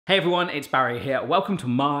Hey everyone, it's Barry here. Welcome to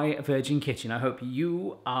my Virgin Kitchen. I hope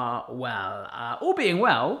you are well. All being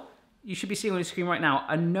well, you should be seeing on the screen right now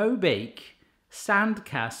a no-bake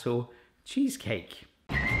Sandcastle Cheesecake.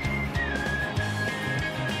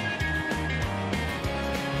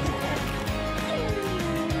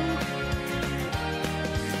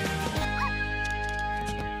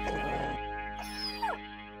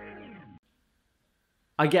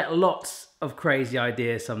 I get lots of crazy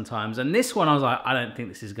ideas sometimes, and this one I was like, I don't think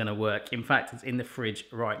this is gonna work. In fact, it's in the fridge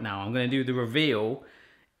right now. I'm gonna do the reveal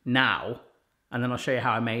now, and then I'll show you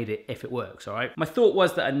how I made it if it works, all right? My thought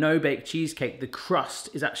was that a no-bake cheesecake, the crust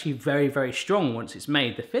is actually very, very strong once it's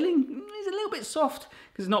made. The filling is a little bit soft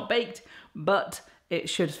because it's not baked, but it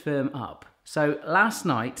should firm up. So last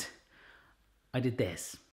night, I did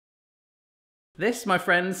this. This, my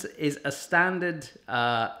friends, is a standard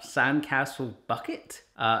sandcastle bucket.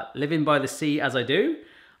 Living by the sea as I do,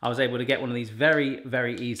 I was able to get one of these very,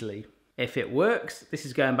 very easily. If it works, this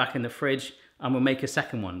is going back in the fridge and we'll make a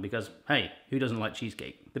second one because, hey, who doesn't like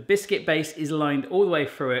cheesecake? The biscuit base is lined all the way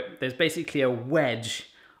through it. There's basically a wedge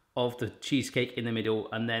of the cheesecake in the middle,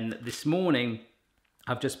 and then this morning,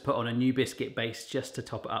 I've just put on a new biscuit base just to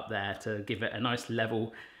top it up there to give it a nice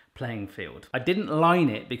level playing field. I didn't line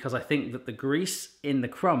it because I think that the grease in the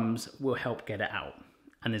crumbs will help get it out.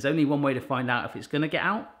 And there's only one way to find out if it's gonna get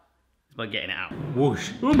out, is by getting it out.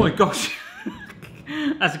 Whoosh, oh my gosh.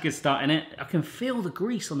 That's a good start, innit? I can feel the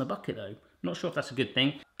grease on the bucket though. Not sure if that's a good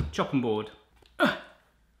thing. Chopping board. So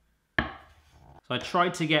I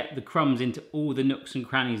tried to get the crumbs into all the nooks and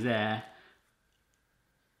crannies there.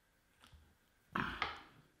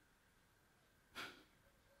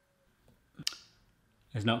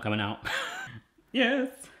 It's not coming out. Yes.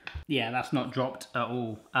 Yeah, that's not dropped at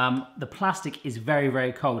all. The plastic is very,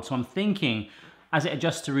 very cold. So I'm thinking as it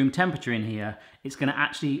adjusts to room temperature in here, it's gonna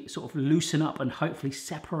actually sort of loosen up and hopefully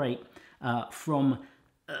separate from,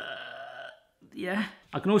 yeah.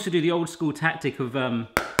 I can also do the old school tactic of, I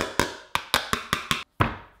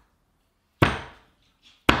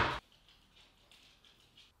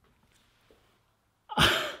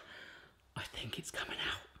think it's coming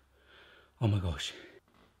out. Oh my gosh.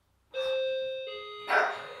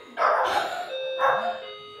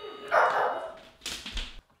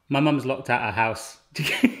 My mum's locked out her house.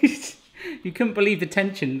 You couldn't believe the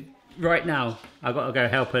tension right now. I've got to go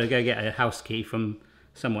help her go get a house key from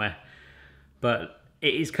somewhere. But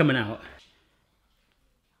it is coming out.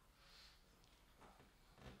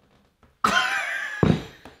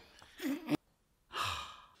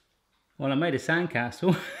 Well, I made a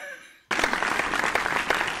sandcastle.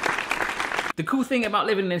 The cool thing about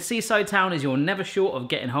living in a seaside town is you're never short of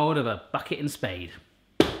getting hold of a bucket and spade.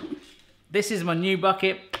 This is my new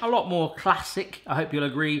bucket, a lot more classic, I hope you'll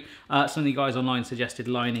agree. Some of the guys online suggested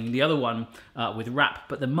lining the other one with wrap,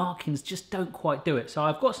 but the markings just don't quite do it. So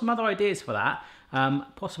I've got some other ideas for that,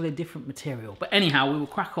 possibly a different material. But anyhow, we will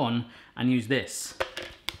crack on and use this.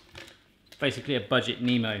 Basically a budget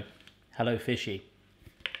Nemo, Hello Fishy.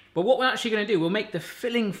 But what we're actually gonna do, we'll make the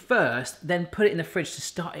filling first, then put it in the fridge to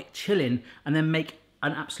start it chilling, and then make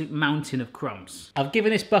an absolute mountain of crumbs. I've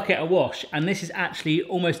given this bucket a wash, and this is actually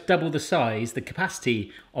almost double the size, the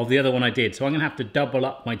capacity of the other one I did. So I'm gonna have to double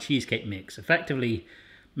up my cheesecake mix, effectively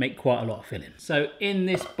make quite a lot of filling. So in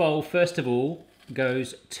this bowl, first of all,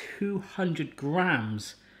 goes 200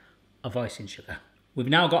 grams of icing sugar. We've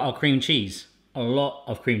now got our cream cheese, a lot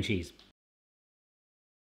of cream cheese.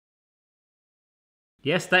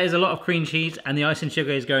 Yes, that is a lot of cream cheese, and the icing sugar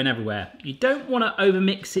is going everywhere. You don't wanna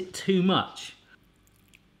overmix it too much.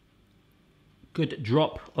 Good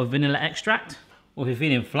drop of vanilla extract, or if you're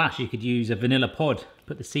feeling flash, you could use a vanilla pod.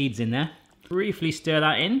 Put the seeds in there. Briefly stir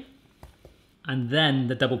that in, and then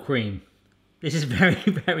the double cream. This is very,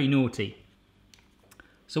 very naughty.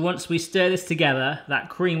 So once we stir this together, that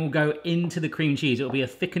cream will go into the cream cheese. It'll be a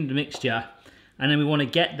thickened mixture, and then we want to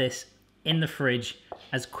get this in the fridge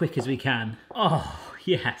as quick as we can. Oh,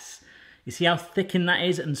 yes. You see how thickened that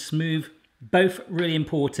is and smooth? Both really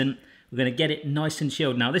important. We're gonna get it nice and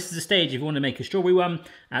chilled. Now, this is the stage if you want to make a strawberry one.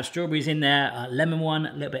 Add strawberries in there, lemon one,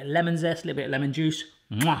 a little bit of lemon zest, a little bit of lemon juice.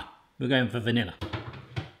 Mwah! We're going for vanilla.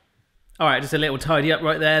 All right, just a little tidy up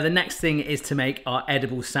right there. The next thing is to make our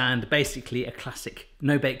edible sand, basically a classic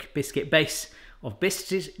no-bake biscuit base of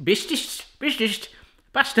bashed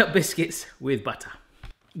up biscuits with butter.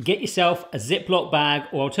 Get yourself a Ziploc bag,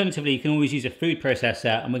 or alternatively, you can always use a food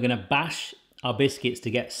processor, and we're gonna bash our biscuits to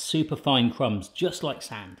get super fine crumbs, just like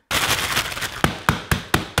sand.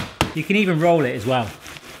 You can even roll it as well.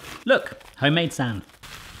 Look, homemade sand.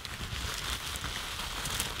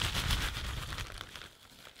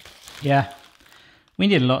 Yeah, we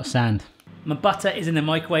need a lot of sand. My butter is in the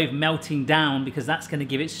microwave melting down because that's going to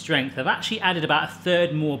give it strength. I've actually added about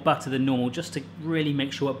 1/3 more butter than normal just to really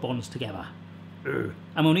make sure it bonds together. And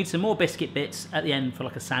we'll need some more biscuit bits at the end for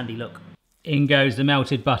like a sandy look. In goes the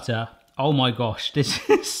melted butter. Oh my gosh, this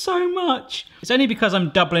is so much. It's only because I'm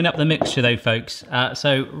doubling up the mixture though, folks.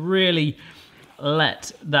 So really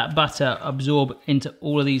let that butter absorb into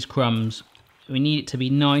all of these crumbs. We need it to be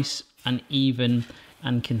nice and even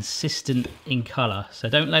and consistent in colour. So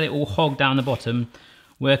don't let it all hog down the bottom.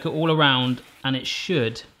 Work it all around and it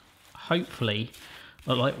should hopefully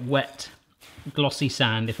look like wet, glossy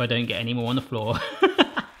sand if I don't get any more on the floor.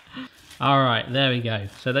 All right, there we go.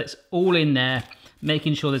 So that's all in there,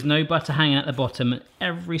 making sure there's no butter hanging at the bottom.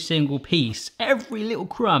 Every single piece, every little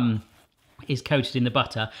crumb is coated in the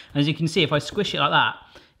butter. As you can see, if I squish it like that,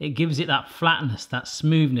 it gives it that flatness, that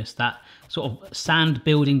smoothness, that sort of sand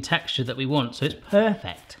building texture that we want. So it's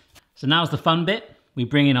perfect. So now's the fun bit. We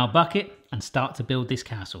bring in our bucket and start to build this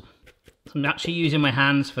castle. So I'm actually using my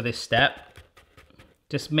hands for this step,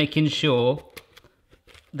 just making sure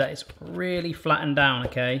that it's really flattened down,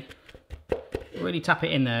 okay? Really tap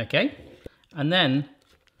it in there, okay? And then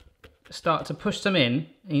start to push them in.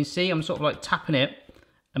 And you see I'm sort of like tapping it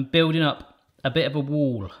and building up a bit of a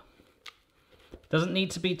wall. Doesn't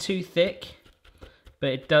need to be too thick, but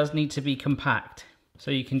it does need to be compact.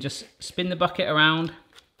 So you can just spin the bucket around,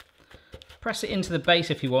 press it into the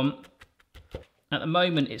base if you want. At the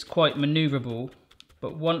moment it's quite maneuverable,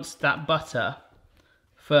 but once that butter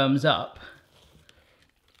firms up,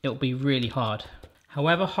 it'll be really hard.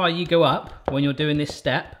 However high you go up when you're doing this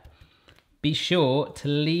step, be sure to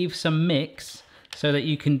leave some mix so that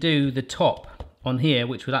you can do the top on here,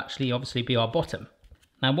 which would actually obviously be our bottom.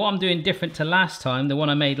 Now what I'm doing different to last time, the one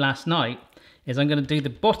I made last night, is I'm going to do the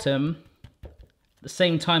bottom at the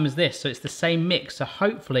same time as this, so it's the same mix, so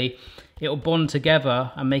hopefully it'll bond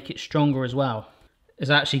together and make it stronger as well.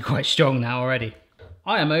 It's actually quite strong now already.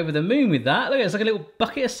 I am over the moon with that. Look, it's like a little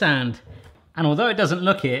bucket of sand. And although it doesn't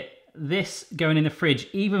look it, this going in the fridge,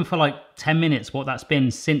 even for like 10 minutes, what that's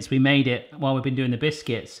been since we made it while we've been doing the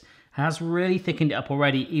biscuits, has really thickened it up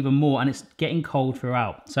already even more, and it's getting cold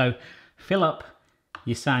throughout. So fill up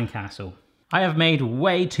your sandcastle. I have made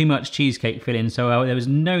way too much cheesecake filling, so there was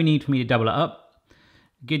no need for me to double it up.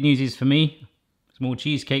 Good news is for me, small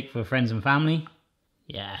cheesecake for friends and family.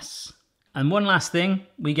 Yes. And one last thing,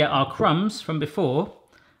 we get our crumbs from before,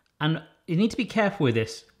 and you need to be careful with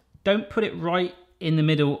this. Don't put it right in the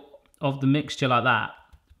middle of the mixture like that.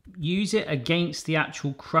 Use it against the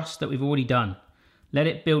actual crust that we've already done. Let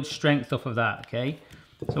it build strength off of that, okay?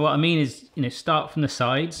 So what I mean is, start from the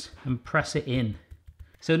sides and press it in.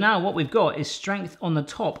 So now what we've got is strength on the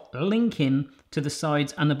top, linking to the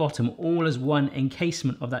sides and the bottom, all as one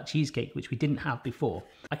encasement of that cheesecake, which we didn't have before.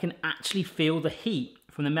 I can actually feel the heat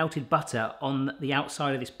from the melted butter on the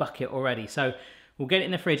outside of this bucket already. So we'll get it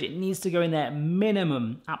in the fridge. It needs to go in there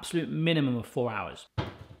minimum, absolute minimum of 4 hours.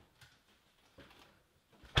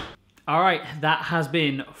 All right, that has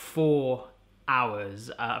been 4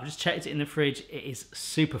 hours. I've just checked it in the fridge. It is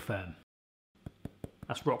super firm.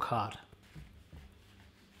 That's rock hard.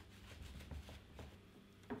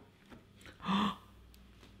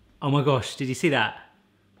 Oh my gosh, did you see that?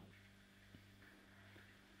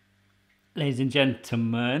 Ladies and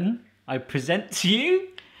gentlemen, I present to you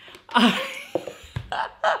a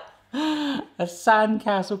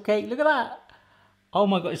sandcastle cake. Look at that. Oh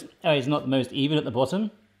my god, it's not the most even at the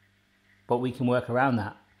bottom, but we can work around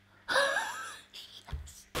that.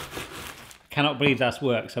 Yes. Cannot believe that's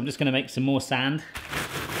worked. So I'm just going to make some more sand.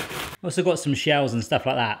 Also got some shells and stuff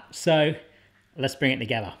like that. So let's bring it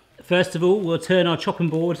together. First of all, we'll turn our chopping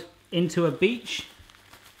board into a beach.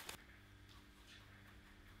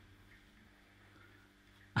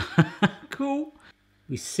 Cool.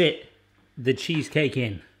 We sit the cheesecake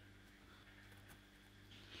in.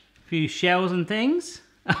 A few shells and things.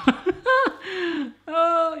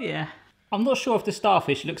 Oh yeah. I'm not sure if the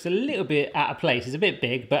starfish looks a little bit out of place. It's a bit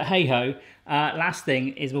big, but hey ho. Last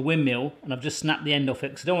thing is the windmill, and I've just snapped the end off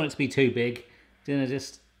it because I don't want it to be too big. I'm gonna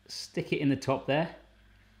just stick it in the top there.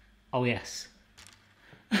 Oh yes.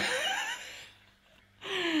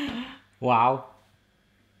 Wow.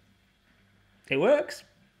 It works.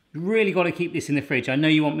 You really got to keep this in the fridge. I know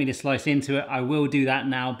you want me to slice into it. I will do that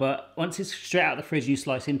now, but once it's straight out of the fridge and you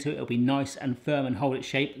slice into it, it'll be nice and firm and hold its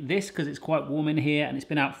shape. This, because it's quite warm in here and it's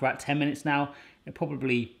been out for about 10 minutes now, it'll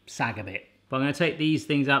probably sag a bit. But I'm going to take these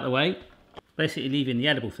things out of the way, basically leaving the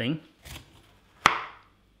edible thing.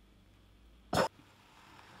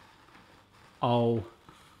 Oh,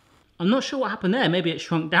 I'm not sure what happened there. Maybe it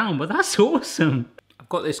shrunk down, but that's awesome. I've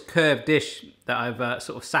got this curved dish that I've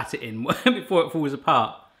sort of sat it in before it falls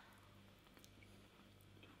apart.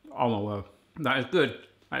 Oh my word. That is good.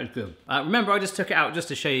 That is good. Remember, I just took it out just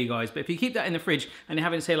to show you guys, but if you keep that in the fridge and you're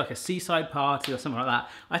having, say, like a seaside party or something like that,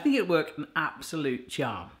 I think it'd work an absolute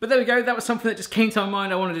charm. But there we go. That was something that just came to my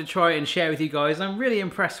mind. I wanted to try it and share with you guys. I'm really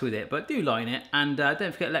impressed with it, but do line it. And don't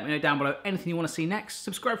forget to let me know down below anything you want to see next.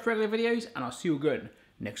 Subscribe for regular videos, and I'll see you again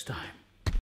next time.